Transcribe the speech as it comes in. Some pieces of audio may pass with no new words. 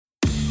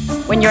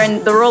When you're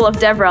in the role of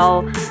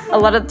DevRel, a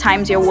lot of the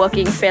times you're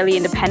working fairly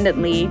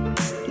independently,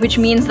 which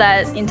means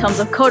that in terms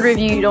of code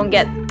review, you don't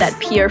get that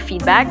peer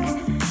feedback,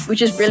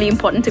 which is really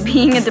important to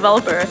being a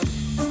developer.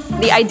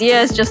 The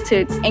idea is just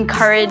to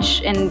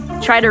encourage and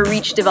try to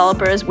reach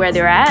developers where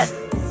they're at.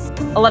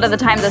 A lot of the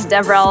times as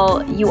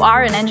DevRel, you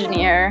are an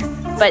engineer,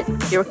 but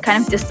you're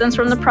kind of distanced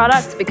from the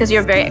product because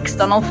you're very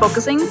external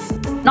focusing.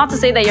 Not to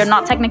say that you're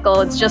not technical,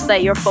 it's just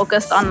that you're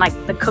focused on like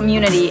the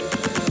community.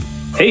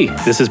 Hey,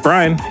 this is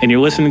Brian, and you're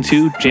listening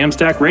to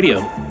Jamstack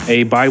Radio,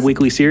 a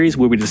bi-weekly series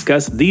where we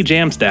discuss the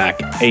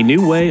Jamstack, a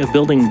new way of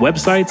building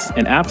websites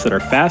and apps that are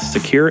fast,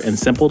 secure, and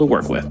simple to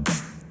work with.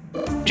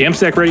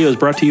 Jamstack Radio is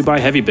brought to you by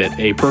HeavyBit,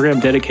 a program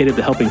dedicated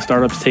to helping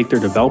startups take their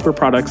developer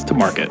products to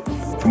market.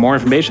 For more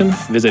information,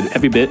 visit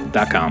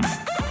heavybit.com.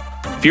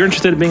 If you're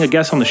interested in being a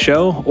guest on the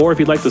show, or if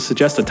you'd like to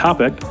suggest a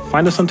topic,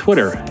 find us on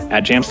Twitter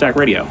at Jamstack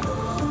Radio.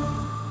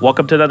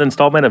 Welcome to another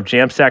installment of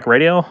Jamstack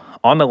Radio.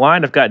 On the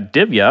line, I've got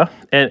Divya.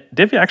 And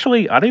Divya,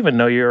 actually, I don't even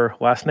know your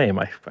last name.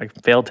 I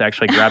failed to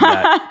actually grab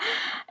that.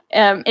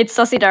 It's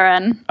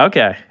Sasidaran.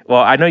 Okay.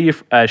 Well, I know you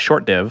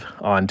Short Div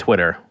on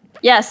Twitter.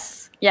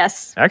 Yes.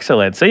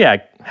 Excellent. So yeah,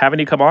 having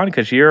you come on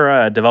because you're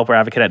a developer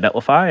advocate at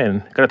Netlify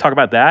and going to talk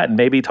about that and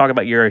maybe talk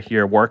about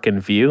your work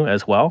and Vue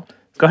as well.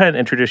 Go ahead and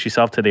introduce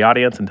yourself to the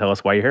audience and tell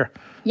us why you're here.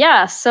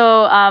 Yeah,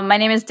 so my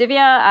name is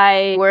Divya.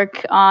 I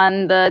work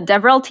on the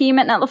DevRel team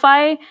at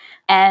Netlify.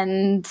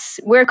 And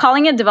we're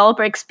calling it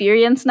developer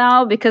experience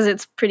now because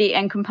it's pretty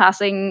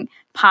encompassing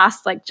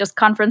past like just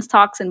conference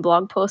talks and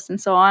blog posts and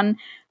so on,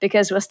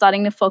 because we're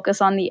starting to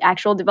focus on the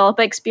actual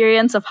developer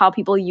experience of how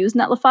people use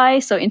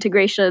Netlify. So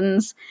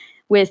integrations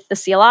with the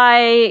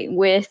CLI,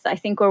 I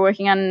think we're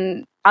working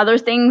on other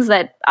things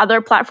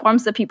other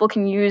platforms that people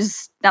can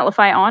use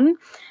Netlify on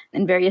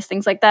and various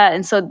things like that.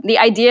 And so the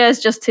idea is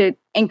just to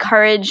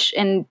encourage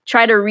and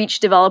try to reach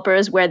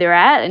developers where they're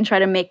at and try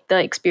to make the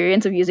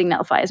experience of using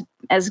Netlify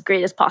as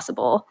great as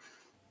possible.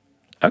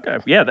 Okay.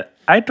 Yeah.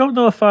 I don't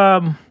know if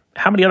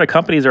how many other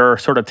companies are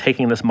sort of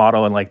taking this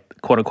model and like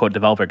quote unquote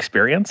developer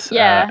experience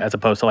as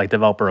opposed to like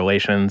developer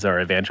relations or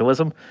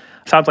evangelism.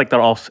 Sounds like they're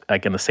all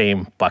like in the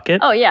same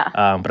bucket. Oh, yeah.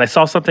 But I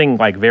saw something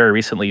like very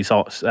recently you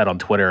saw that on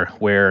Twitter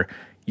where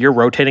you're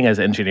rotating as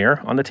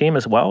engineer on the team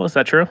as well. Is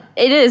that true?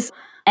 It is.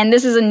 And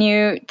this is a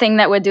new thing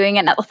that we're doing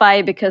at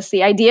Netlify because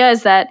the idea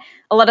is that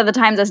a lot of the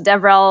times as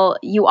DevRel,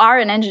 you are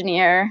an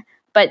engineer,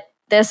 but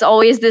there's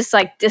always this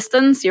like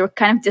distance. You're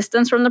kind of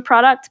distanced from the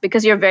product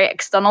because you're very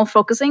external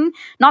focusing.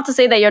 Not to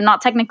say that you're not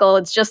technical.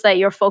 It's just that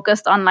you're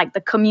focused on like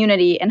the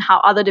community and how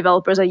other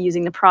developers are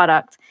using the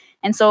product.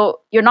 And so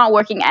you're not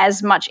working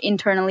as much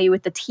internally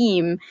with the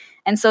team.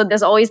 And so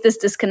there's always this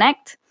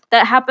disconnect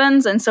that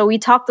happens. And so we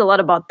talked a lot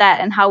about that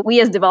and how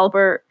we as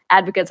developer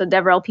advocates or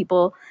DevRel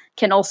people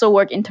can also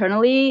work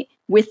internally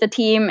with the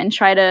team and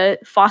try to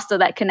foster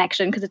that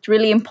connection because it's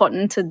really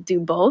important to do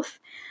both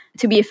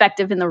to be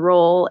effective in the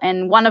role.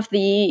 And one of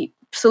the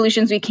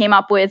solutions we came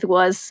up with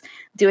was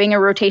doing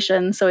a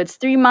rotation. So it's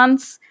 3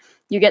 months.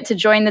 You get to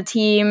join the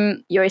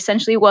team. You're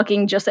essentially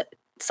working just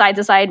side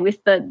to side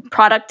with the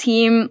product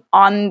team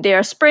on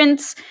their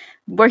sprints,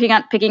 working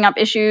on picking up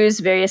issues,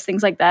 various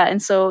things like that.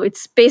 And so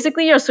it's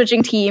basically you're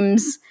switching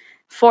teams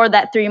for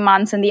that 3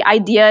 months. And the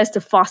idea is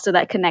to foster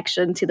that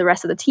connection to the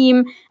rest of the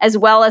team, as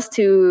well as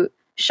to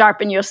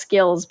sharpen your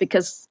skills.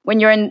 Because when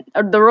you're in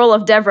the role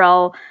of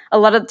DevRel, a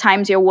lot of the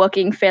times you're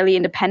working fairly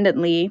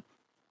independently,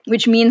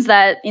 which means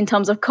that in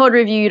terms of code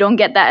review, you don't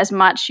get that as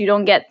much. You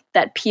don't get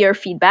that peer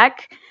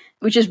feedback,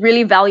 which is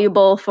really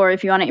valuable for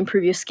if you want to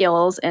improve your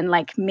skills and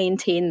like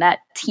maintain that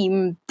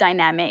team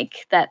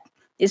dynamic that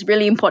is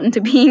really important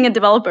to being a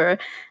developer.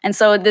 And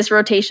so this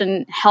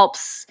rotation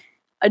helps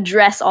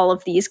address all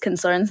of these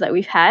concerns that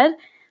we've had.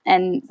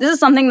 And this is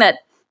something that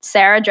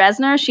Sarah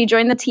Drasner, she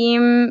joined the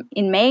team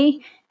in May.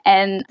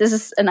 And this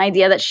is an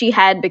idea that she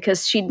had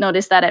because she'd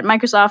noticed that at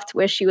Microsoft,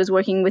 where she was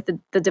working with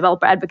the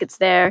developer advocates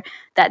there,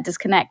 that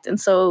disconnect. And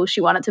so she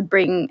wanted to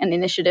bring an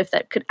initiative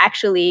that could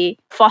actually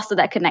foster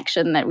that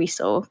connection that we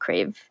so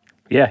crave.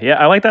 Yeah,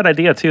 I like that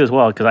idea too as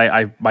well because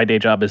I my day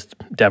job is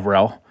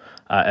DevRel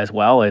as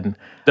well. And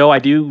though I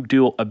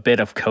do a bit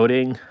of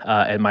coding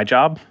in my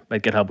job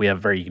at GitHub, we have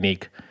a very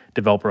unique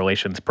developer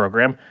relations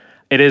program.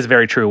 It is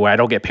very true where I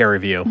don't get peer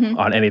review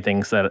on any of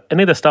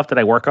the stuff that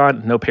I work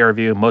on, no peer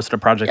review. Most of the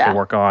projects I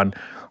work on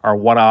are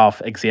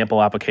one-off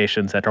example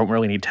applications that don't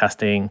really need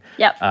testing.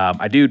 Yep.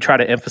 I do try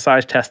to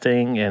emphasize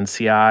testing and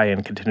CI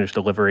and continuous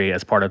delivery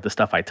as part of the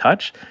stuff I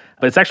touch,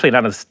 but it's actually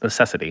not a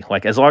necessity.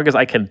 Like as long as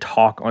I can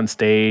talk on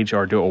stage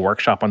or do a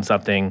workshop on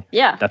something,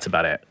 that's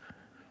about it.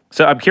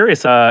 So I'm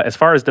curious, as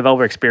far as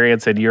developer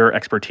experience and your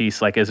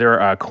expertise, like is there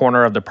a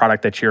corner of the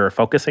product that you're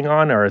focusing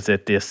on, or is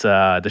it this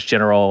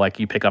general, like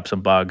you pick up some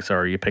bugs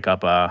or you pick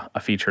up a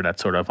feature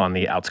that's sort of on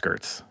the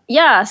outskirts?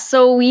 Yeah,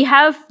 so we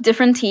have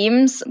different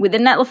teams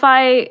within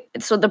Netlify.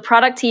 So the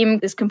product team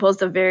is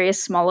composed of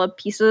various smaller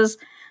pieces.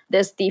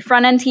 There's the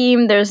front-end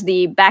team, there's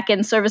the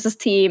back-end services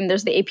team,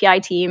 there's the API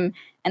team,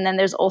 and then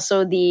there's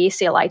also the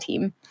CLI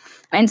team.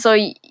 And so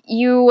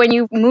when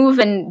you move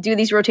and do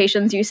these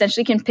rotations, you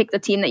essentially can pick the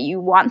team that you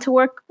want to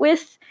work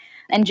with.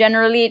 And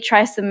generally, it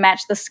tries to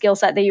match the skill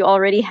set that you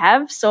already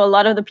have. So a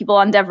lot of the people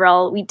on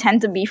DevRel, we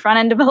tend to be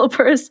front-end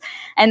developers.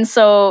 And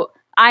so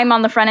I'm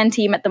on the front-end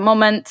team at the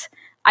moment.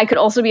 I could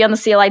also be on the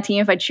CLI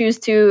team if I choose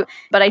to,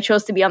 but I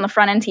chose to be on the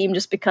front-end team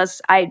just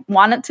because I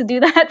wanted to do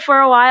that for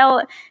a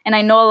while. And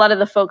I know a lot of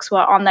the folks who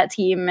are on that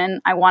team,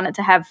 and I wanted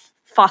to have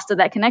fostered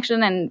that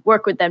connection and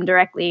work with them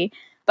directly.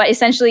 But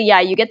essentially, yeah,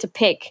 you get to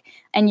pick,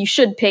 and you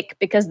should pick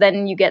because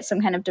then you get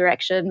some kind of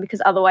direction,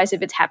 because otherwise,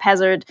 if it's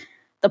haphazard,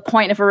 the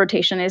point of a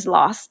rotation is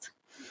lost.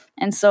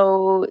 And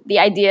so the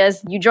idea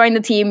is you join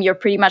the team, you're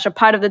pretty much a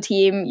part of the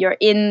team, you're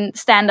in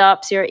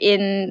stand-ups, you're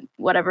in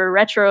whatever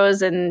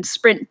retros and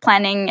sprint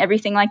planning,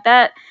 everything like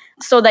that,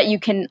 so that you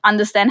can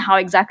understand how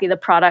exactly the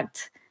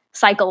product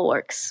cycle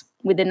works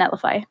within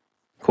Netlify.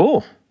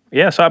 Cool.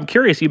 Yeah, so I'm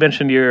curious, you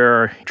mentioned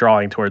you're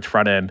drawing towards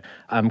front end.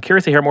 I'm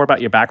curious to hear more about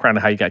your background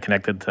and how you got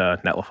connected to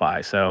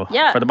Netlify. So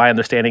my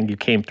understanding, you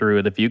came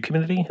through the Vue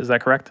community, is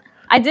that correct?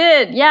 I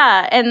did,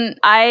 yeah. And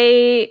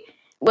I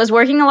was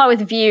working a lot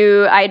with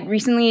Vue. I'd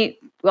recently,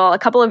 a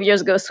couple of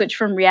years ago, switched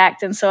from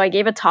React. And so I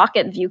gave a talk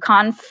at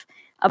VueConf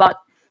about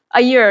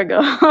a year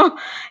ago.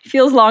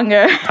 Feels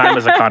longer. Time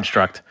is a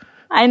construct.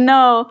 I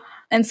know.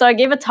 And so I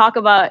gave a talk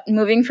about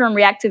moving from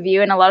React to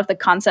Vue and a lot of the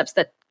concepts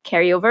that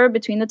carry over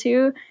between the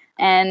two.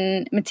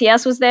 And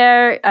Matthias was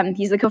there.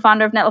 He's the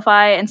co-founder of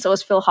Netlify. And so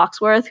was Phil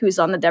Hawksworth, who's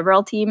on the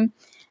DevRel team.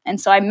 And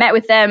so I met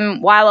with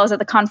them while I was at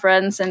the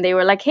conference, and they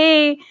were like,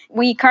 hey,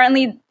 we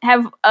currently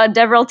have a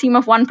DevRel team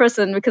of one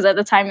person, because at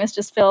the time it's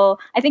just Phil.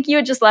 I think you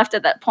had just left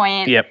at that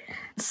point. Yep.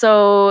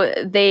 So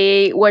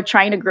they were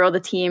trying to grow the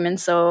team. And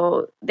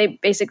so they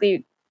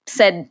basically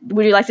said,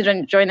 would you like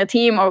to join the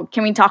team, or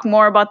can we talk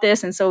more about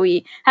this? And so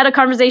we had a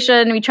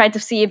conversation. We tried to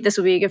see if this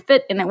would be a good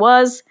fit, and it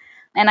was.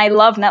 And I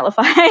love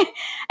Netlify.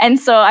 And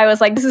so I was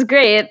like, this is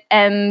great.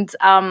 And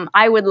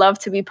I would love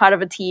to be part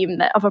of a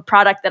team of a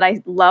product that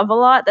I love a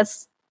lot.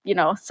 That's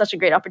such a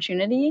great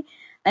opportunity.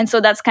 And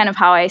so that's kind of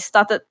how I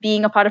started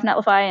being a part of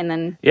Netlify. And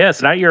then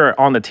so now you're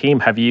on the team.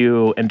 Have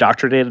you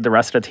indoctrinated the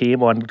rest of the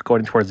team on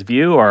going towards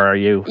Vue, or are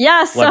you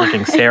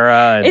leveraging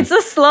Sarah? And it's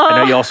a slow. I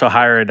know you also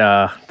hired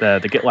the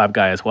GitLab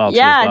guy as well.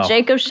 Yeah,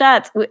 Jacob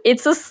Schatz.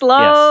 It's a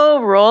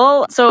slow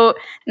roll. So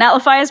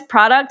Netlify's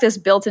product is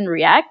built in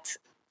React.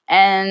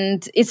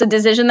 And it's a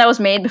decision that was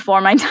made before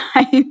my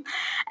time.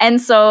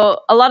 And so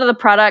a lot of the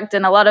product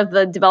and a lot of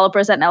the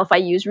developers at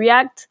Netlify use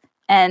React.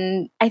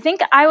 And I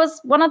think I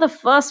was one of the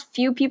first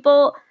few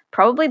people,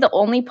 probably the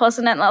only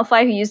person at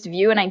Netlify who used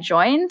Vue, and I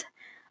joined.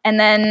 And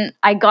then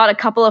I got a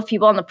couple of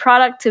people on the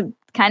product to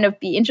kind of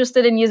be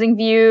interested in using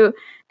Vue.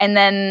 And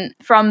then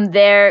from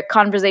there,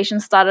 conversation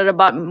started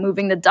about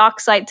moving the doc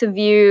site to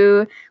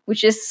Vue,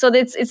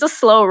 it's a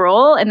slow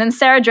roll. And then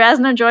Sarah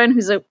Drasner joined,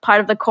 who's a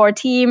part of the core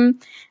team.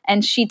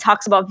 And she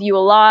talks about Vue a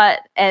lot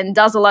and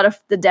does a lot of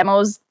the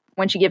demos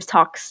when she gives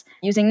talks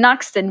using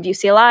Nuxt and Vue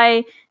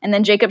CLI. And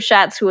then Jacob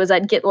Schatz, who was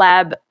at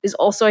GitLab, is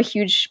also a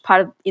huge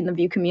part in the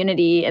Vue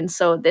community. And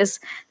so there's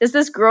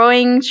this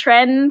growing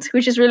trend,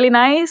 which is really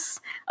nice,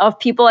 of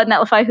people at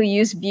Netlify who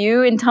use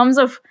Vue. In terms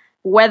of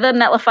whether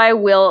Netlify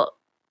will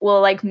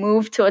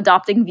move to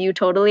adopting Vue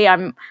totally,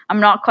 I'm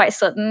not quite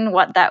certain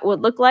what that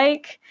would look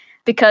like,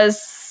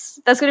 because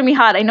that's going to be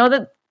hard. I know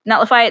that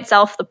Netlify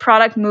itself, the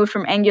product, moved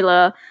from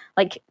Angular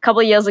like a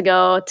couple of years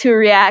ago to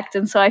React.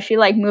 And so I feel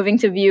like moving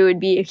to Vue would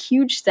be a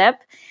huge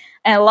step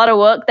and a lot of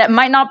work that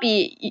might not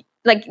be,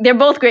 they're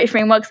both great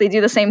frameworks. They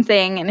do the same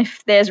thing. And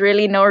if there's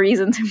really no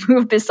reason to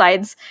move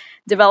besides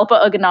developer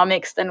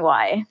ergonomics, then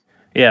why?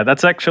 Yeah,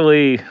 that's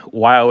actually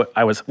why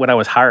when I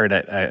was hired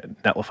at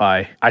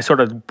Netlify, I sort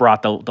of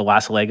brought the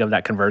last leg of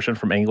that conversion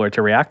from Angular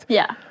to React.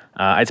 Yeah.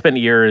 I'd spent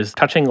years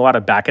touching a lot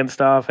of backend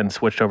stuff and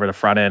switched over to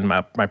front end,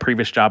 my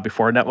previous job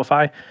before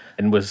Netlify,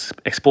 and was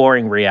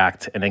exploring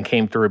React, and then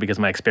came through because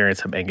of my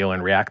experience of Angular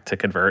and React to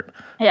convert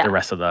the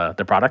rest of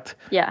the product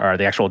or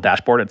the actual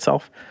dashboard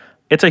itself.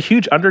 It's a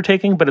huge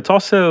undertaking, but it's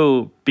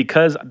also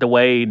because the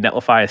way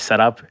Netlify is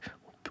set up,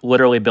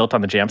 literally built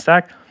on the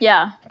Jamstack.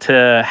 Yeah.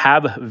 To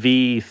have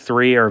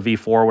V3 or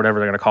V4, whatever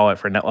they're going to call it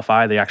for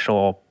Netlify, the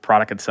actual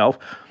product itself,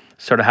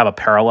 sort of have a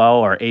parallel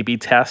or A/B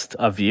test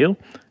of Vue.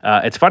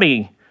 It's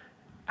funny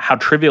how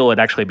trivial it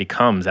actually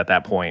becomes at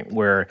that point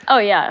where,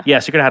 yes,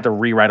 you're going to have to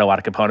rewrite a lot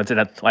of components.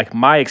 And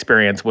my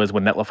experience was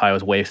when Netlify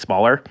was way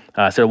smaller,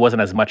 so it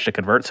wasn't as much to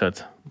convert. So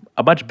it's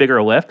a much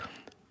bigger lift.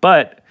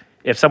 But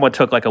if someone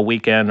took a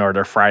weekend or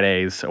their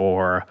Fridays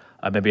or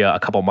maybe a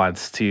couple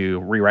months to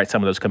rewrite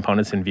some of those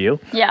components in Vue,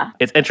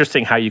 it's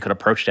interesting how you could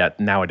approach that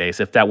nowadays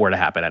if that were to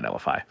happen at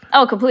Netlify.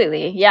 Oh,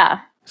 completely.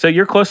 Yeah. So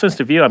your closeness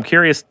to Vue, I'm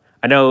curious.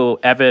 I know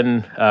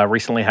Evan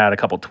recently had a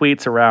couple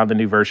tweets around the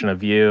new version of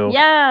Vue.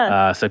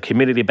 Yeah. So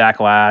community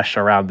backlash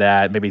around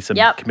that, maybe some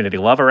community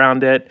love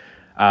around it.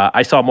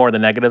 I saw more of the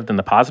negative than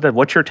the positive.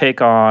 What's your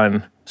take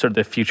on sort of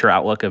the future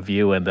outlook of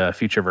Vue and the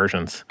future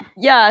versions?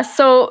 Yeah,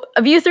 so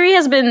Vue 3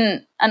 has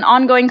been an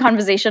ongoing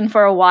conversation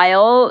for a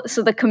while.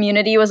 So the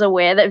community was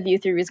aware that Vue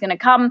 3 was going to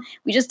come.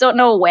 We just don't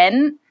know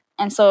when.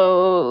 And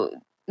so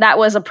that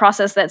was a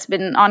process that's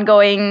been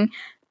ongoing.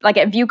 Like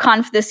at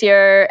VueConf this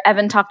year,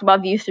 Evan talked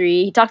about Vue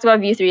 3. He talked about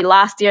Vue 3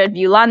 last year at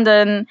Vue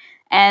London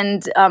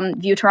and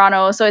Vue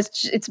Toronto. So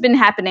it's been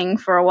happening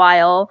for a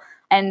while.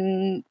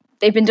 And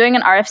they've been doing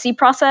an RFC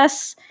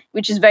process,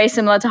 which is very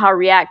similar to how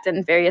React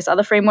and various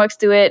other frameworks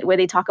do it, where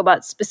they talk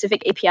about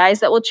specific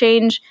APIs that will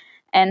change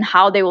and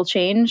how they will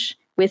change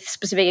with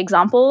specific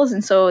examples.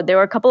 And so there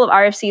were a couple of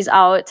RFCs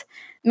out.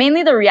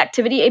 Mainly the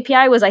reactivity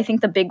API was, I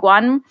think, the big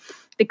one,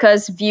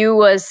 because Vue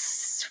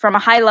was, from a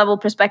high-level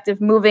perspective,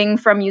 moving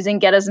from using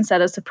getters and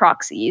setters to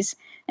proxies.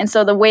 And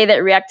so the way that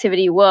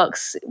reactivity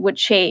works would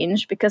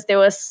change because there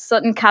were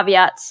certain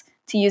caveats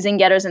to using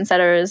getters and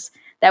setters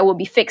that will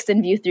be fixed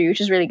in Vue 3,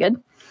 which is really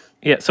good.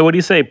 Yeah. So when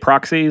you say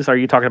proxies, are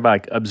you talking about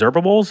like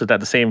observables? Is that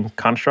the same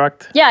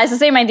construct? Yeah, it's the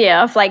same idea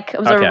of like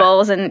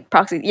observables and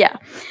proxies. Yeah.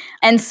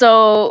 And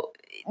so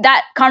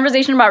that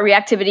conversation about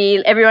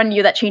reactivity, everyone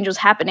knew that change was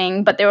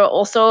happening, but there were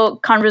also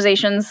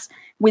conversations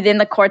within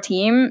the core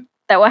team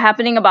that were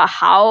happening about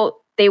how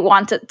they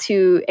wanted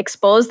to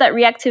expose that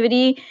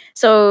reactivity.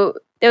 So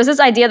there was this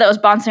idea that was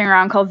bouncing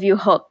around called Vue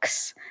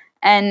hooks.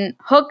 And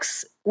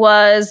hooks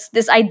was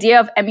this idea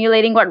of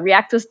emulating what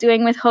React was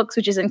doing with hooks,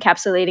 which is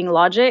encapsulating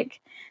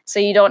logic. So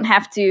you don't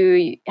have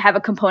to have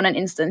a component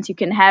instance. You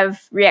can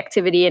have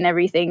reactivity and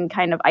everything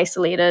kind of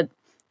isolated,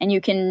 and you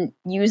can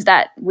use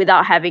that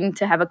without having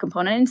to have a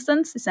component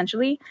instance,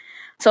 essentially.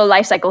 So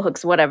lifecycle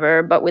hooks,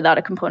 whatever, but without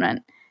a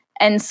component.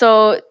 And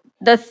so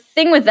the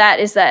thing with that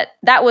is that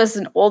that was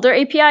an older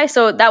API.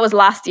 So that was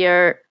last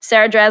year.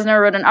 Sarah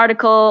Drasner wrote an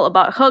article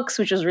about hooks,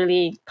 which was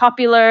really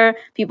popular.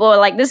 People were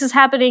like, this is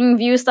happening.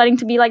 Vue is starting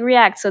to be like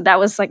React. So that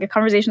was like a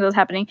conversation that was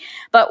happening.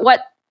 But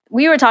what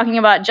we were talking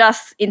about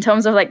just in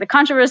terms of like the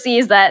controversy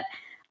is that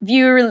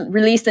Vue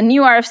released a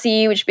new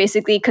RFC, which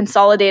basically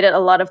consolidated a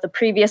lot of the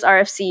previous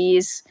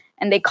RFCs,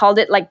 and they called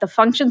it like the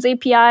Functions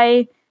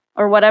API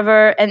or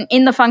whatever. And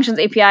in the Functions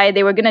API,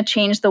 they were going to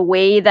change the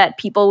way that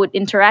people would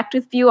interact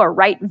with Vue or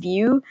write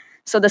Vue.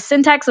 So the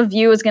syntax of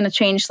Vue is going to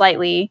change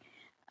slightly.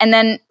 And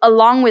then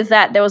along with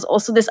that, there was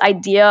also this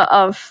idea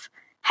of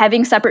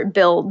having separate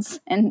builds.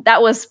 And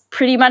that was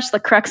pretty much the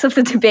crux of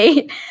the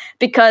debate,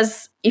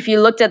 because if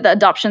you looked at the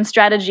adoption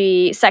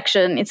strategy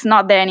section, it's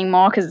not there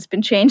anymore because it's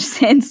been changed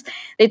since.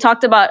 They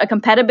talked about a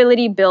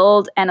compatibility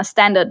build and a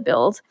standard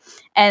build.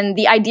 And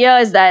the idea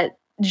is that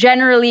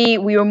generally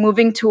we were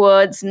moving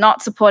towards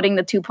not supporting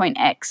the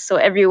 2.x. So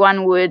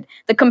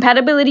the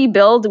compatibility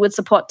build would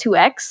support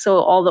 2x, so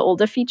all the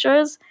older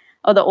features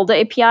or the older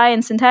API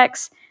and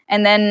syntax.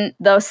 And then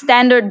the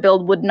standard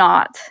build would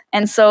not.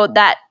 And so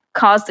that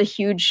caused a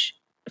huge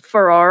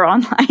furore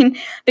online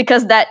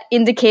because that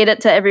indicated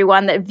to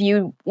everyone that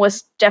Vue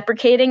was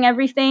deprecating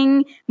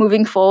everything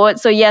moving forward.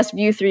 So yes,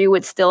 Vue 3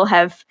 would still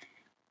have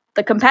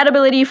the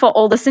compatibility for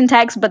all the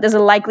syntax, but there's a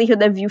likelihood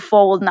that Vue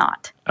 4 will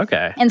not.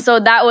 Okay. And so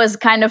that was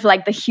kind of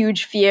like the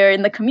huge fear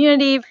in the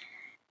community.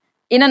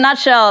 In a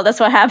nutshell, that's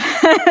what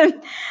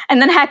happened.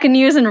 And then Hacker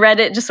News and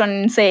Reddit just went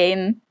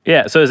insane.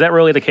 Yeah, so is that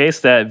really the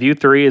case that Vue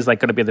 3 is like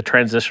going to be the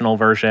transitional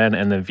version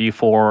and then Vue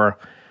 4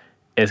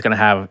 is going to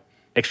have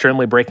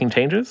extremely breaking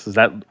changes? Is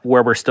that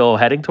where we're still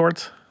heading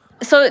towards?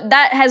 So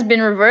that has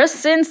been reversed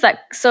since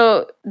that.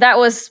 So that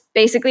was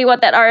basically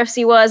what that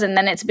RFC was, and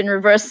then it's been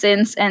reversed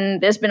since.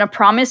 And there's been a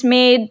promise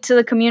made to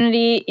the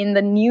community in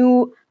the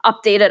new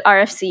updated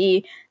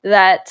RFC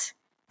that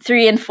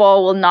 3 and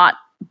 4 will not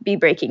be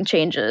breaking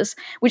changes,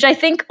 which I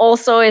think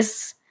also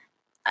is.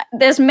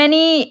 There's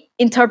many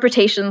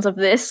interpretations of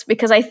this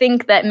because I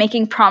think that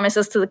making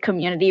promises to the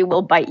community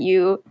will bite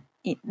you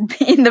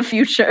in the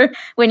future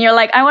when you're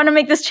like, I want to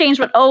make this change,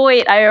 but oh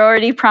wait, I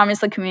already promised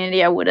the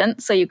community I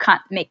wouldn't, so you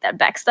can't make that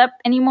backstep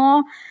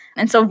anymore.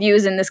 And so Vue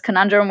is in this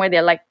conundrum where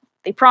they're like,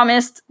 they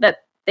promised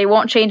that they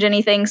won't change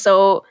anything,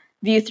 so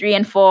Vue 3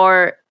 and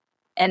 4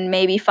 and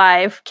maybe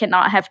 5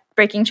 cannot have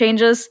breaking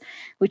changes,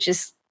 which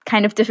is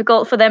kind of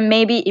difficult for them.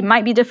 Maybe it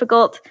might be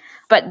difficult,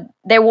 but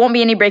there won't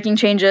be any breaking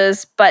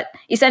changes. But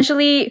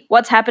essentially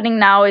what's happening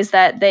now is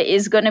that there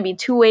is going to be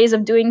two ways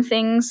of doing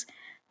things.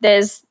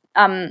 There's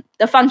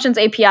the Functions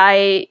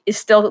API is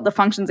still the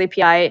Functions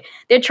API.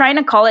 They're trying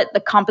to call it the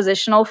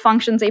Compositional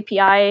Functions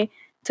API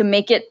to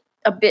make it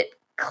a bit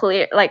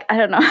clear. Like, I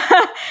don't know.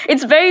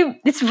 It's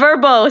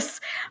verbose,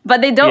 but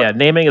they don't. Yeah,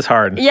 naming is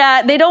hard.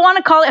 Yeah, they don't want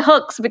to call it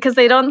hooks because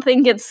they don't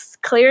think it's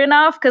clear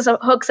enough, because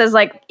hooks is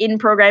like in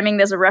programming,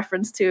 there's a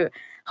reference to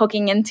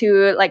hooking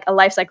into like a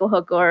lifecycle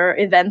hook or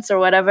events or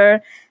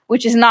whatever,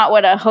 which is not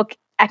what a hook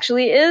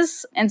actually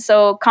is. And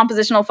so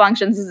compositional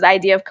functions is the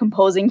idea of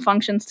composing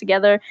functions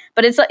together,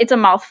 but it's a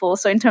mouthful.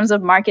 So in terms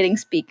of marketing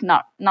speak,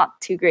 not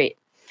too great.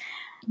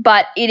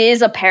 But it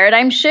is a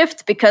paradigm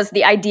shift because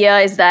the idea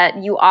is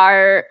that you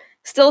are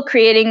still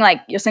creating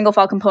like your single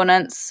file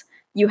components.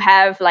 You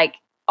have like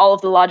all of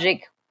the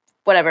logic,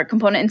 whatever,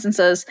 component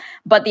instances.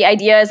 But the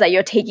idea is that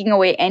you're taking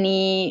away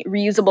any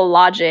reusable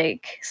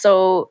logic.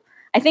 So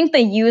I think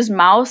the use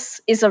mouse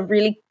is a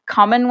really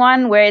common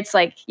one where it's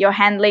like you're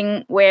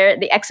handling where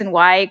the X and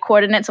Y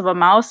coordinates of a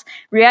mouse.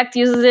 React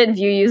uses it,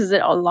 Vue uses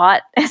it a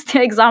lot as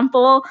the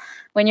example.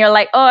 When you're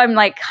like, oh, I'm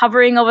like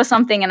hovering over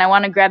something and I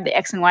want to grab the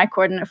X and Y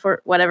coordinate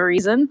for whatever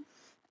reason.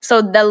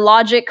 So the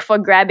logic for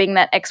grabbing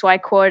that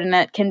XY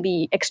coordinate can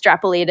be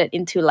extrapolated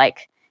into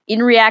like,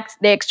 in React,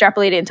 they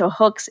extrapolate it into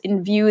hooks.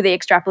 In Vue, they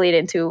extrapolate it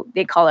into,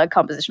 they call it a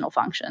compositional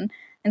function.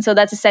 And so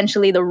that's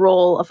essentially the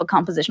role of a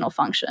compositional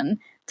function,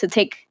 to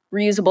take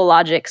reusable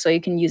logic so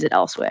you can use it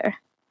elsewhere.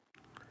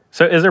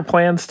 So is there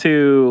plans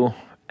to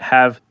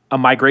have a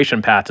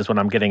migration path is what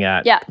I'm getting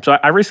at? Yeah. So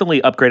I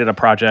recently upgraded a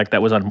project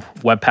that was on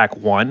Webpack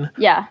 1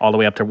 all the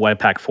way up to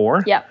Webpack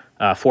 4. Yeah.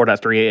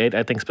 4.38,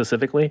 I think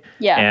specifically.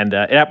 Yeah. And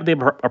it happened to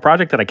be a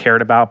project that I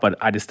cared about, but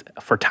I just,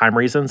 for time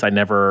reasons, I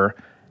never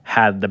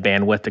had the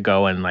bandwidth to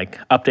go and like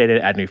update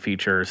it, add new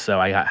features.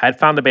 So I had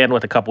found the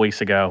bandwidth a couple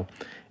weeks ago.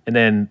 And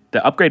then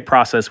the upgrade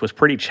process was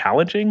pretty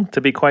challenging,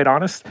 to be quite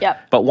honest. Yeah.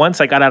 But once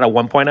I got out of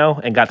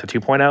 1.0 and got to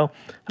 2.0,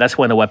 that's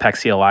when the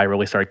Webpack CLI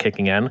really started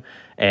kicking in.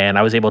 And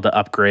I was able to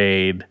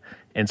upgrade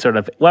and sort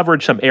of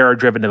leverage some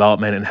error-driven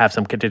development and have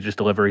some continuous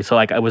delivery. So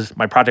like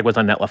my project was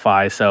on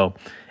Netlify. So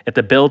if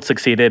the build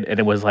succeeded and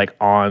it was like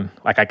on,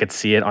 like I could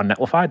see it on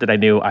Netlify, that I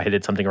knew I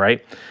did something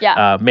right.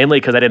 Yeah. Mainly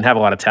because I didn't have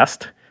a lot of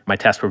tests. My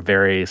tests were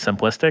very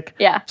simplistic.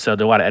 Yeah. So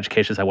there were a lot of edge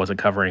cases I wasn't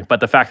covering. But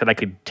the fact that I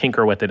could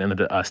tinker with it in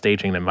the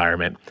staging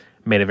environment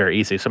made it very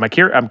easy. So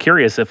I'm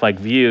curious if like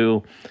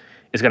Vue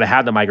is going to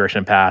have the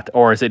migration path,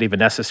 or is it even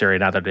necessary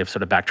now that they've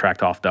sort of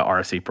backtracked off the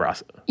RSC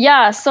process?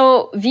 Yeah,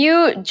 so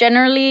Vue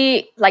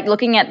generally, like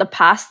looking at the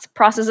past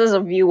processes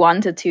of Vue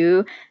 1 to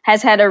 2,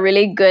 has had a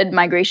really good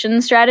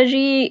migration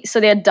strategy. So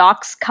their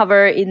docs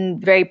cover in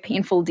very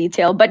painful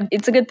detail, but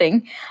it's a good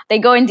thing. They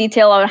go in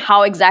detail on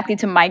how exactly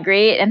to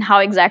migrate and how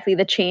exactly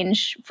the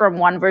change from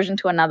one version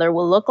to another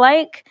will look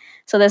like.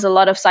 So there's a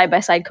lot of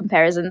side-by-side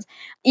comparisons.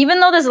 Even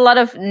though there's a lot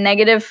of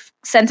negative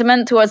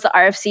sentiment towards the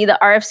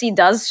RFC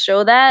does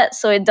show that.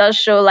 So it does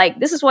show like,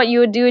 this is what you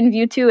would do in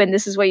Vue 2 and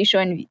this is what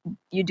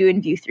you do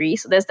in Vue 3.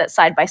 So there's that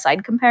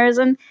side-by-side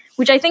comparison,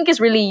 which I think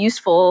is really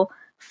useful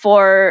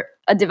for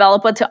a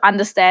developer to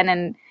understand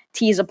and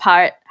tease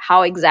apart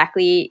how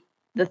exactly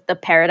the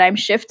paradigm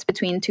shifts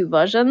between two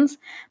versions.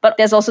 But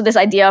there's also this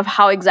idea of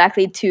how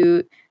exactly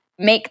to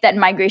make that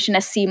migration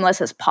as seamless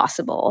as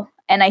possible.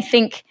 And I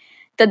think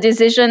the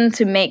decision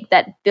to make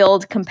that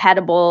build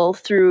compatible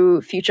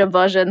through future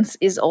versions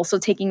is also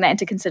taking that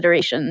into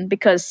consideration,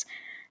 because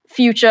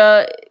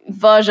future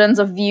versions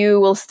of Vue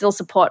will still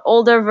support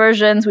older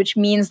versions, which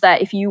means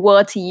that if you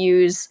were to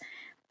use,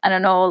 I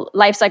don't know,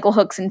 lifecycle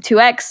hooks in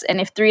 2x, and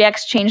if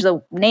 3x changed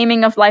the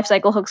naming of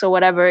lifecycle hooks or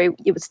whatever,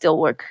 it would still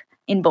work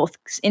in both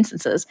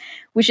instances,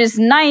 which is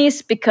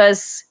nice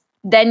because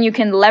then you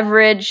can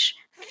leverage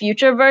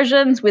future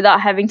versions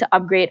without having to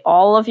upgrade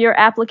all of your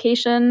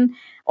application.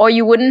 Or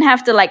you wouldn't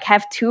have to like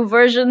have two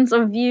versions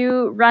of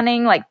Vue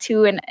running, like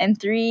 2 and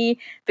 3,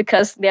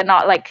 because they're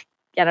not like,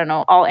 I don't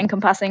know, all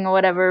encompassing or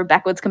whatever,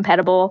 backwards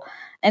compatible.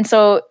 And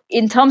so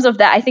in terms of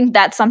that, I think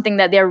that's something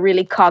that they're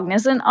really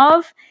cognizant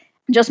of,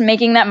 just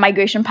making that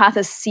migration path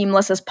as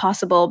seamless as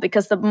possible.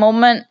 Because the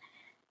moment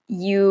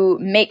you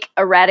make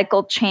a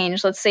radical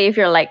change, let's say if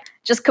you're like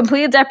just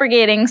completely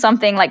deprecating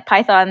something like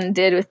Python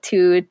did with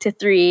 2 to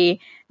 3,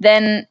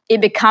 then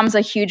it becomes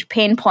a huge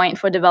pain point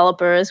for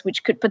developers,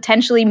 which could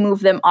potentially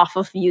move them off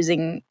of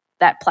using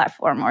that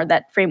platform or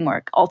that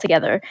framework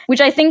altogether. Which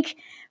I think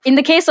in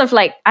the case of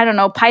like, I don't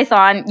know,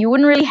 Python, you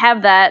wouldn't really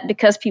have that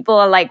because people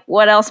are like,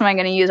 what else am I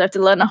going to use? I have to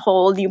learn a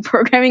whole new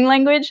programming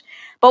language.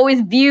 But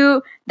with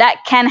Vue, that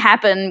can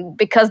happen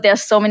because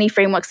there's so many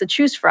frameworks to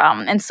choose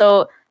from. And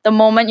so the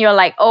moment you're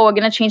like, oh, we're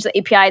going to change the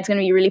API, it's going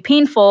to be really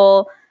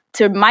painful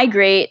to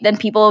migrate, then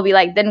people will be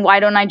like, then why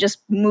don't I just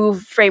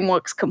move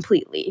frameworks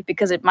completely?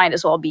 Because it might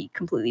as well be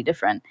completely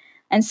different.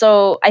 And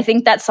so I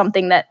think that's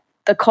something that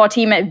the core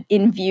team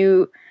in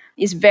Vue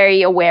is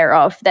very aware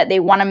of, that they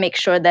want to make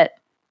sure that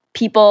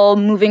people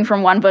moving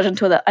from one version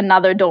to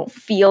another don't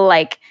feel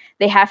like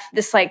they have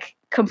this like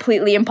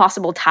completely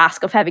impossible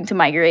task of having to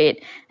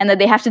migrate, and that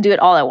they have to do it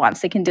all at once.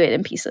 They can do it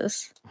in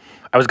pieces.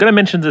 I was going to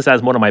mention this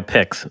as one of my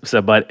picks,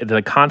 but in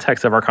the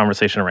context of our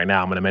conversation right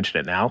now, I'm going to mention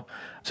it now.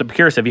 So I'm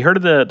curious, have you heard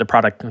of the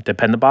product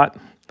Dependabot?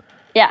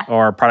 Yeah.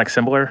 Or Product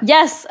Similar?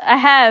 Yes, I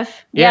have.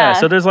 Yeah.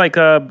 So there's like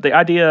the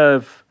idea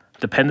of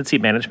dependency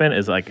management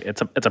is like,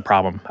 it's a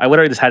problem. I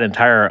literally just had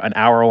an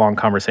hour-long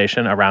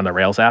conversation around the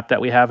Rails app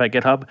that we have at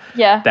GitHub.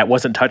 Yeah. That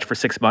wasn't touched for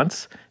 6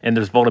 months. And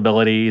there's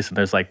vulnerabilities and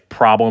there's like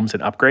problems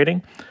in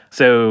upgrading.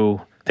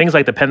 So things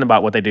like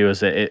Dependabot, what they do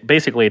is it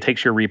basically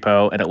takes your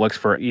repo and it looks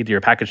for either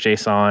your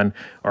package.json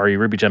or your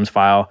Ruby Gems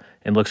file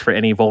and looks for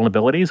any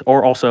vulnerabilities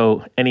or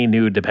also any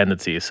new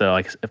dependencies. So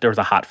like if there was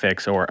a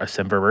hotfix or a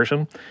Simver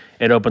version,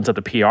 it opens up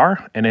the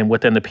PR, and then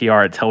within the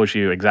PR, it tells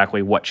you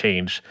exactly what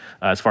changed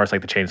as far as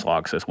like the change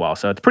logs as well.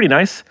 So it's pretty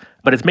nice,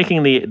 but it's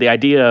making the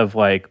idea of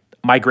like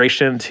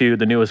migration to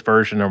the newest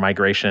version or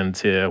migration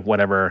to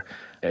whatever,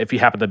 if you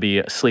happen to be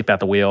asleep at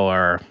the wheel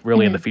or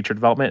really in the feature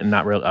development and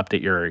not really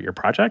update your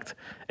project,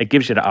 it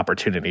gives you the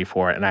opportunity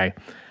for it. And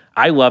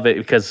I love it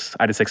because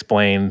I just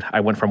explained I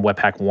went from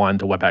Webpack 1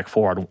 to Webpack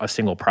 4 on a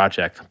single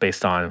project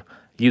based on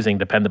using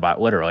Dependabot,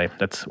 literally.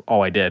 That's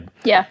all I did.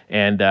 Yeah.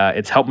 And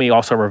it's helped me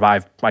also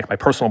revive my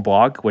personal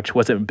blog, which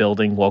wasn't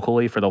building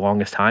locally for the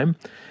longest time.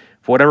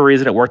 For whatever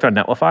reason, it worked on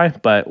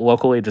Netlify, but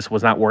locally it just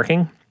was not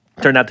working.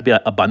 It turned out to be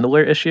a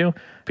bundler issue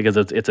because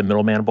it's a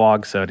middleman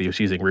blog, so he was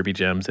using Ruby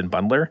gems and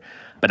bundler.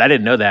 But I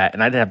didn't know that,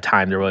 and I didn't have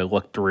time to really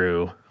look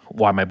through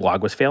why my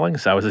blog was failing.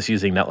 So I was just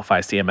using Netlify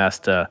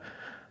CMS to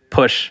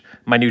push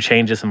my new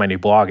changes in my new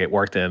blog. It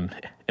worked in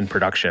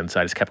production,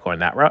 so I just kept going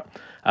that route.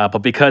 But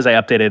because I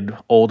updated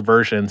old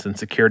versions and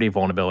security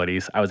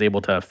vulnerabilities, I was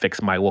able to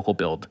fix my local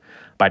build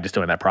by just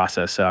doing that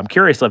process. So I'm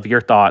curious of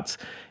your thoughts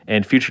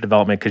and future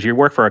development, because you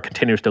work for a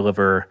continuous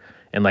deliver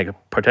and like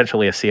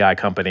potentially a CI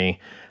company,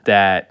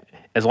 that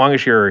as long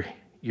as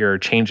your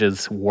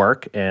changes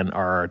work and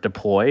are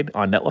deployed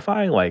on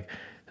Netlify, like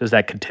there's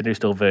that continuous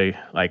delivery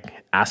like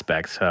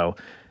aspect. So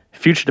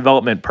future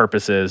development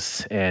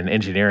purposes and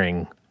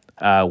engineering,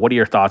 what are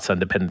your thoughts on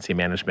dependency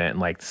management and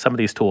like some of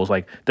these tools?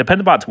 Like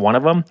Dependabot's one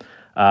of them.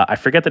 I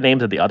forget the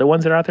names of the other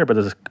ones that are out there, but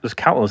there's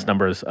countless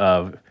numbers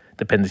of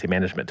dependency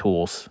management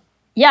tools.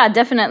 Yeah,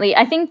 definitely.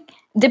 I think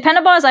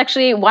Dependabot is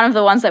actually one of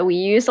the ones that we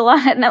use a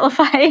lot at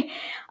Netlify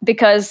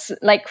because,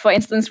 like, for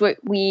instance,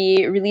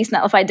 we released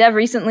Netlify Dev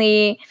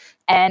recently,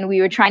 and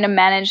we were trying to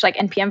manage like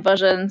NPM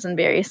versions and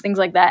various things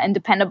like that. And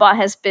Dependabot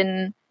has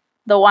been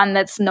the one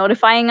that's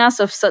notifying us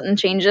of certain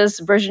changes,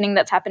 versioning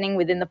that's happening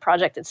within the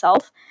project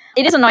itself.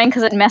 It is annoying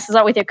because it messes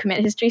up with your commit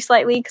history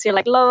slightly because you're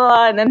like, la la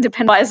la, and then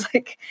Dependabot is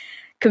like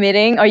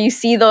committing, or you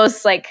see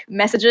those like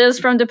messages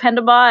from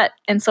Dependabot,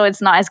 and so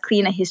it's not as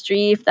clean a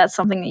history if that's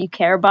something that you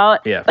care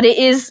about. Yeah. But it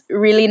is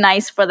really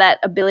nice for that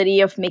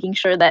ability of making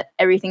sure that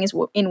everything is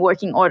in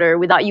working order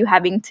without you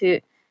having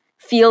to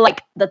feel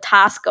like the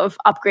task of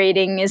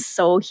upgrading is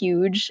so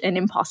huge and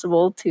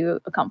impossible to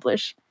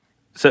accomplish.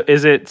 So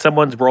is it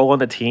someone's role on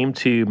the team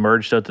to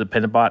merge those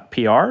Dependabot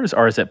PRs,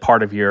 or is it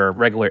part of your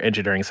regular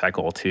engineering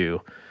cycle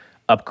to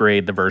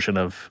upgrade the version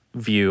of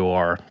Vue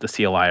or the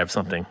CLI of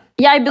something?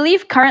 Yeah, I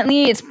believe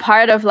currently it's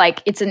part of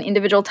like, it's an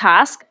individual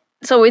task.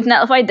 So with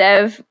Netlify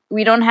Dev,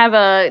 we don't have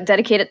a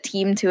dedicated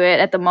team to it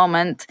at the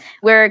moment.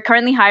 We're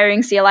currently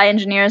hiring CLI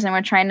engineers, and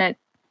we're trying to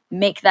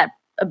make that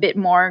a bit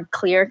more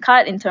clear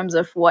cut in terms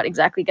of what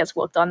exactly gets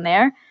worked on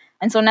there.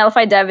 And so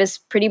Netlify Dev is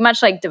pretty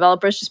much like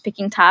developers just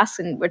picking tasks,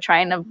 and we're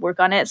trying to work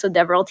on it. So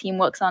DevRel team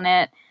works on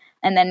it,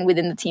 and then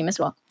within the team as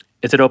well.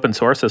 Is it open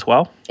source as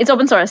well? It's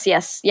open source,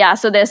 yes. Yeah,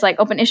 so there's like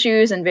open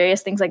issues and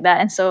various things like that.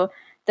 And so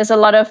there's a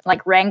lot of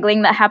like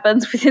wrangling that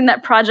happens within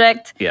that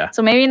project. Yeah.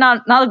 So maybe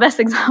not the best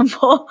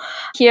example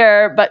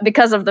here, but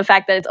because of the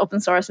fact that it's open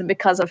source and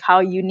because of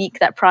how unique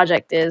that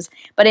project is.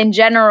 But in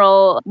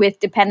general, with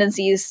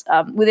dependencies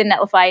within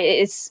Netlify,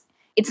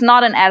 it's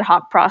not an ad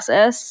hoc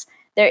process.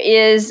 There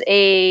is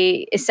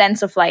a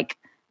sense of like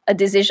a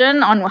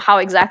decision on how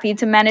exactly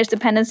to manage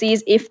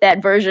dependencies. If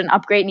that version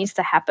upgrade needs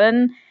to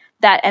happen,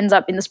 that ends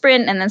up in the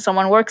sprint, and then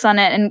someone works on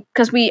it. And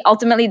because we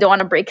ultimately don't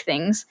want to break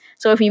things.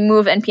 So if we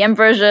move NPM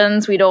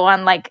versions, we don't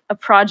want like a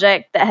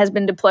project that has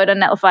been deployed on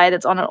Netlify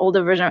that's on an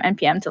older version of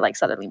NPM to like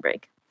suddenly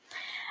break.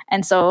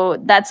 And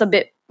so that's a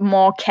bit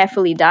more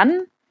carefully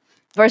done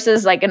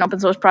versus like an open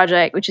source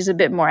project, which is a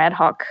bit more ad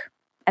hoc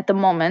at the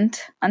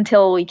moment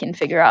until we can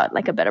figure out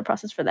like a better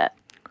process for that.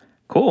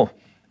 Cool.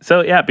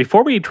 So yeah,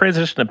 before we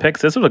transition to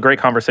picks, this was a great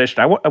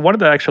conversation. I wanted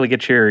to actually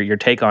get your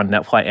take on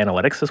NetFlight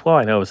Analytics as well.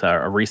 I know it was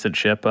a recent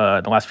ship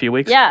in the last few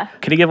weeks. Yeah.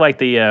 Can you give like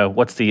the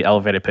what's the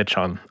elevated pitch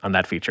on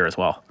that feature as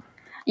well?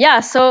 Yeah,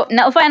 so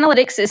NetFlight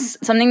Analytics is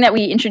something that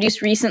we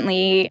introduced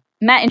recently.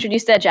 Matt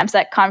introduced it at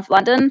Jamstack Conf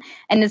London,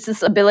 and it's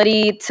this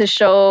ability to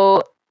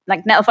show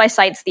like Netlify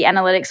sites, the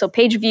analytics, so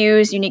page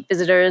views, unique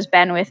visitors,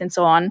 bandwidth, and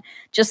so on.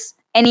 Just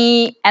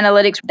any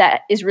analytics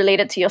that is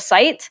related to your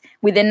site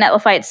within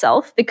Netlify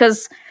itself,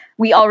 because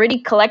we already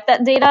collect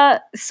that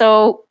data,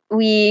 so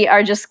we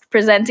are just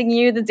presenting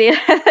you the data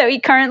that we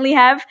currently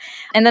have.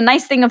 And the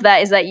nice thing of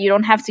that is that you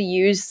don't have to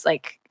use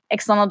like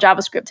external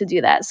JavaScript to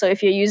do that. So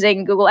if you're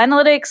using Google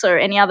Analytics or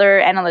any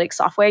other analytics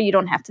software, you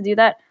don't have to do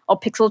that, or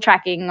pixel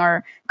tracking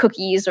or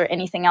cookies or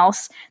anything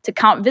else to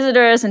count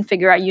visitors and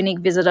figure out unique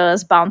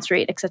visitors, bounce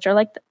rate, etc.,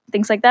 like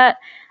things like that.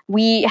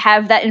 We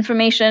have that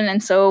information,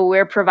 and so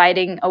we're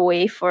providing a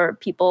way for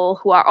people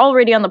who are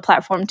already on the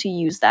platform to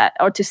use that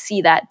or to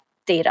see that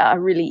data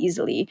really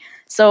easily.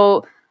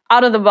 So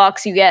out of the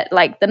box, you get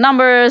like the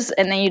numbers,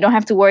 and then you don't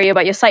have to worry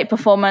about your site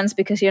performance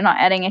because you're not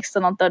adding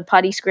external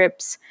third-party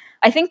scripts.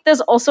 I think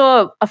there's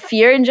also a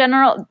fear in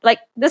general. Like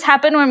this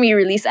happened when we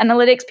released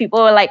analytics.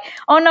 People were like,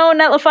 oh no,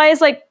 Netlify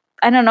is like,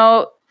 I don't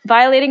know,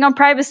 violating our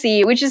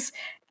privacy, which is,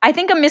 I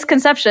think, a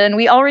misconception.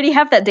 We already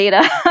have that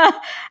data.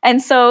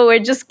 And so we're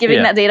just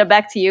giving that data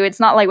back to you. It's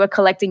not like we're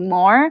collecting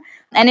more.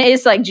 And it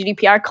is like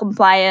GDPR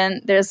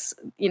compliant. There's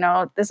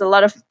a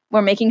lot of,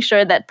 we're making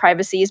sure that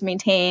privacy is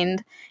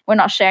maintained. We're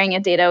not sharing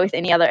your data with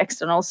any other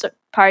external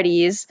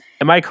parties.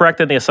 Am I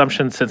correct in the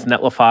assumption, since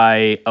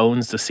Netlify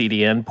owns the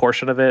CDN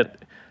portion of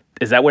it,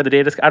 is that where the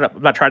data is?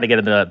 I'm not trying to get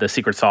into the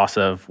secret sauce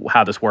of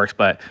how this works,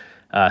 but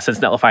since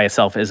Netlify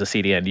itself is a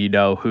CDN, you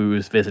know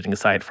who's visiting a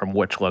site from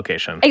which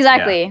location.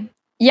 Exactly.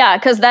 Yeah,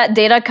 because that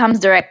data comes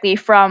directly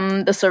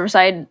from the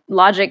server-side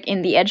logic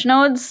in the edge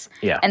nodes.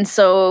 Yeah. And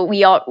so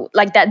we all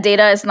that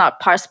data is not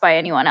parsed by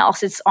anyone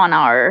else. It's on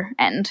our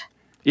end.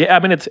 Yeah, I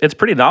mean, it's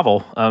pretty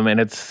novel, and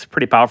it's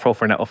pretty powerful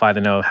for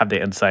Netlify to have the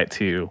insight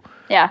to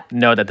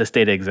know that this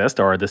data exists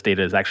or this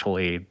data is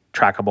actually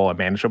trackable and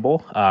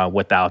manageable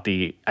without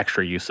the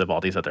extra use of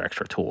all these other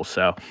extra tools.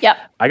 So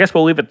I guess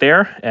we'll leave it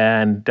there,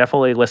 and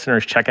definitely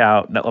listeners check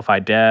out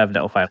Netlify Dev,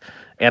 Netlify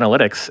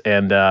Analytics,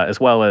 and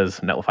as well as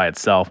Netlify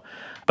itself.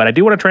 But I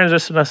do want to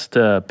transition us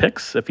to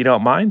picks, if you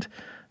don't mind.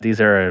 These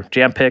are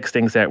jam picks,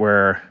 things that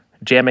we're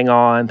jamming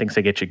on, things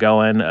that get you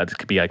going. This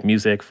could be like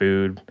music,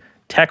 food,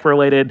 tech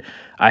related.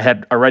 I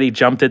had already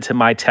jumped into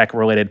my tech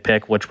related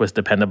pick, which was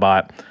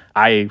Dependabot.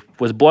 I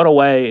was blown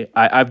away.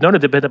 I've known a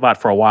Dependabot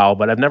for a while,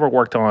 but I've never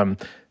worked on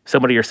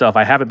similar to yourself.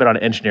 I haven't been on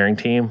an engineering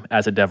team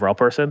as a DevRel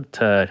person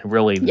to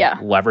really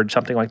leverage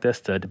something like this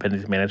to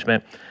dependency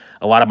management.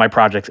 A lot of my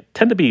projects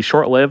tend to be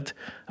short-lived,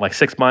 like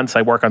 6 months.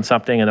 I work on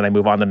something and then I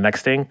move on to the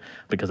next thing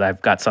because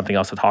I've got something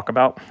else to talk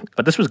about.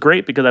 But this was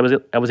great because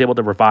I was able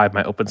to revive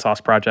my open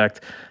source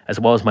project as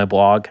well as my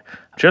blog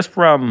just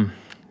from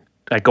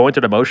going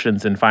through the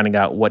motions and finding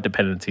out what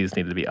dependencies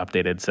needed to be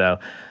updated. So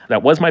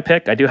that was my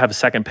pick. I do have a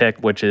second pick,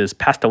 which is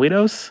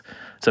Pastelitos.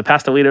 So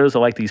Pastelitos are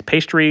like these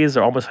pastries.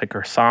 They're almost like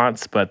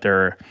croissants, but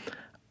they're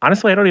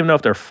honestly, I don't even know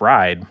if they're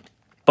fried.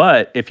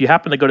 But if you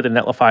happen to go to the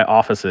Netlify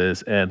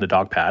offices in the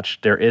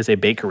Dogpatch, there is a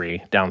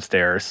bakery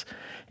downstairs,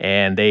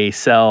 and they're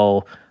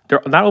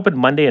not open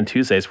Monday and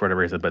Tuesdays for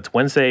whatever reason, but it's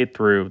Wednesday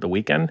through the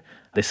weekend.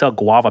 They sell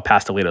guava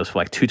pastelitos for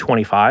like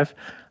 $2.25,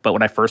 but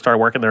when I first started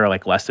working, they were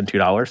like less than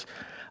 $2.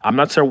 I'm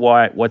not sure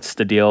what's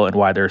the deal and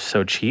why they're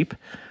so cheap,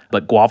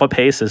 but guava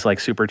paste is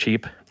like super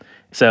cheap.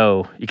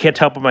 So you can't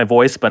tell by my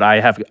voice, but I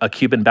have a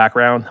Cuban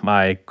background.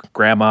 My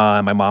grandma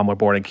and my mom were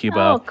born in Cuba.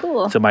 Oh,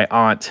 cool. So my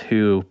aunt,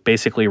 who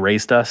basically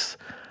raised us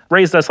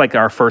like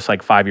our first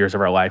 5 years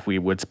of our life, we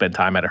would spend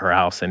time at her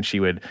house, and she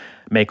would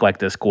make like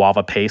this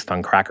guava paste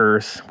on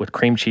crackers with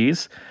cream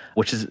cheese,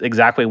 which is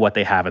exactly what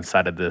they have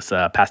inside of this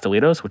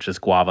Pastelitos, which is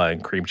guava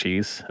and cream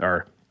cheese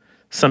or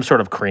some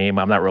sort of cream.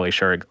 I'm not really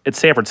sure. It's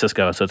San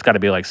Francisco, so it's got to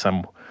be like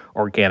some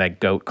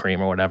organic goat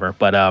cream or whatever.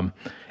 But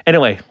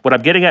anyway, what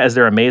I'm getting at is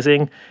they're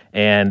amazing,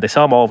 and they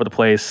sell them all over the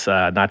place,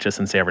 not just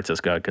in San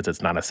Francisco, because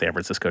it's not a San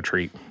Francisco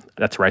treat.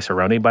 That's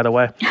rice-a-roni, by the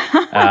way.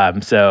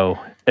 So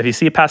if you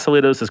see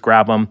Pastelitos, just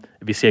grab them.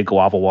 If you see a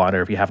guava one,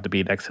 or if you have to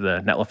be next to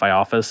the Netlify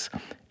office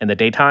in the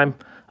daytime,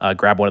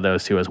 grab one of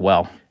those too as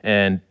well.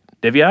 And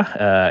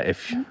Divya,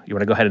 if you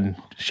want to go ahead and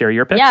share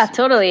your picks. Yeah,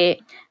 totally.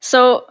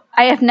 So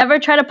I have never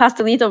tried a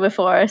pastelito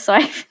before, so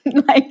I've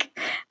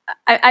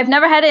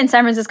never had it in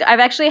San Francisco. I've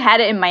actually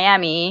had it in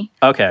Miami.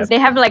 Okay. They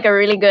have like a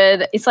really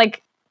good, it's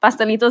like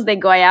pastelitos de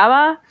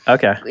guayaba.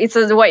 Okay. It's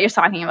what you're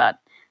talking about.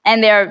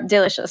 And they're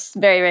delicious.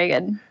 Very, very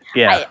good.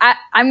 Yeah.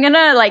 I'm going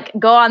to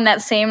go on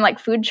that same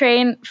food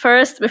train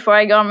first before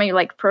I go on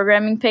my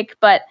programming pick.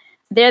 But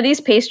there are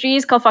these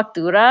pastries called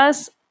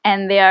facturas,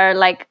 and they are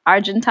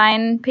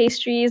Argentine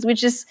pastries,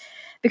 which is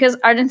because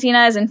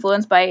Argentina is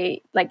influenced by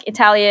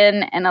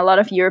Italian and a lot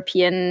of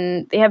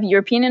European. They have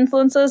European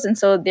influences, and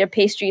so their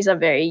pastries are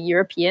very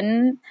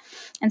European.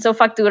 And so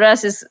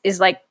facturas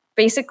is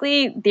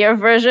basically their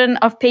version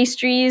of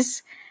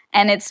pastries,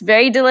 and it's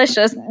very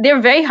delicious.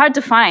 They're very hard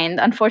to find,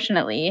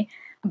 unfortunately,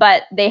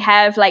 but they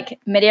have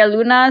media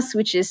lunas,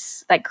 which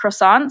is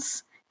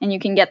croissants, and you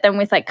can get them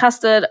with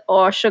custard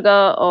or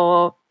sugar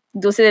or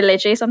dulce de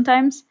leche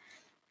sometimes.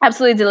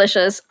 Absolutely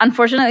delicious.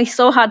 Unfortunately,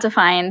 so hard to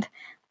find.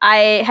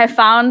 I have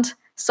found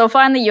so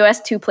far in the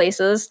US 2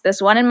 places.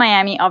 There's one in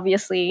Miami,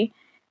 obviously,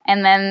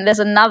 and then there's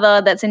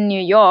another that's in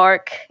New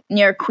York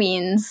near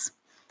Queens,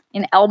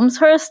 in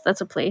Elmhurst.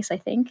 That's a place, I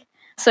think.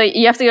 So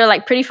you have to go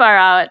pretty far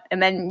out,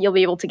 and then you'll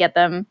be able to get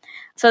them.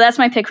 So that's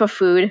my pick for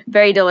food.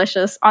 Very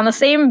delicious. On the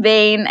same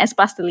vein as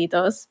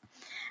pastelitos.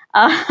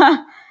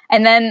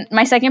 And then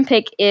my second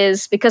pick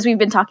is, because we've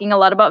been talking a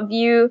lot about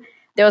Vue,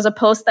 there was a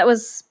post that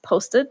was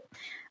posted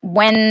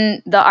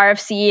when the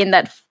RFC and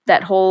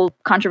that whole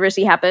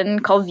controversy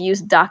happened, called Vue's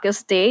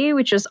Darkest Day,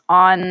 which is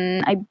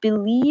on, I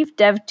believe,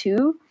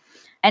 Dev2.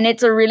 And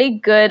it's a really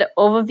good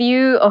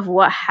overview of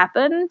what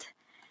happened,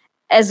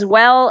 as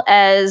well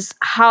as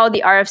how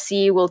the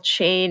RFC will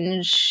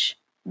change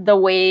the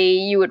way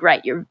you would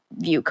write your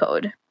Vue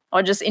code,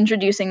 or just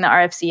introducing the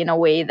RFC in a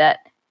way that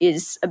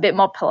is a bit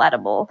more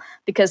palatable.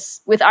 Because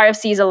with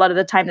RFCs, a lot of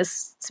the time,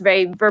 it's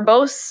very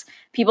verbose.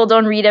 People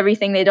don't read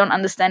everything. They don't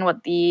understand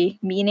what the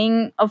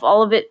meaning of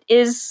all of it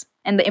is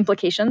and the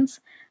implications.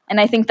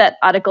 And I think that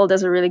article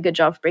does a really good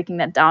job of breaking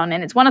that down.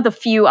 And it's one of the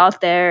few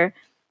out there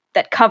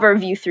that cover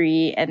Vue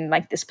 3 and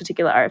this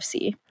particular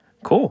RFC.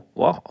 Cool.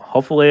 Well,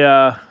 hopefully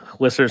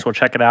listeners will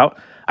check it out.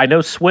 I know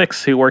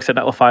Swix, who works at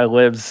Netlify,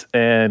 lives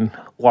in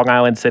Long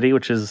Island City,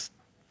 which is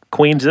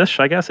Queens-ish,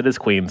 I guess. It is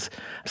Queens.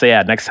 So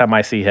yeah, next time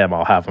I see him,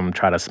 I'll have him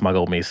try to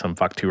smuggle me some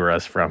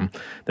facturas from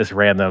this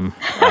random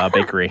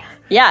bakery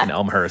in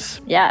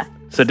Elmhurst. Yeah.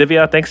 So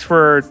Divya, thanks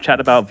for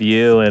chatting about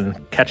Vue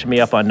and catching me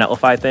up on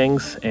Netlify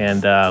things.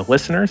 And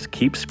listeners,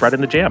 keep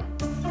spreading the jam.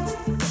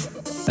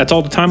 That's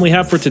all the time we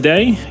have for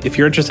today. If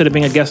you're interested in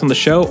being a guest on the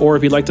show, or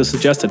if you'd like to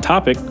suggest a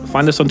topic,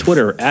 find us on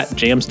Twitter at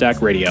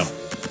Jamstack Radio.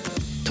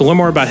 To learn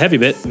more about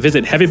Heavybit,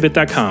 visit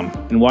heavybit.com.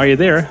 And while you're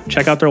there,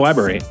 check out their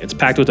library. It's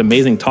packed with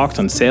amazing talks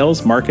on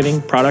sales,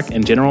 marketing, product,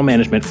 and general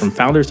management from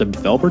founders of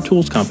developer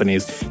tools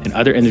companies and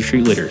other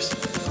industry leaders.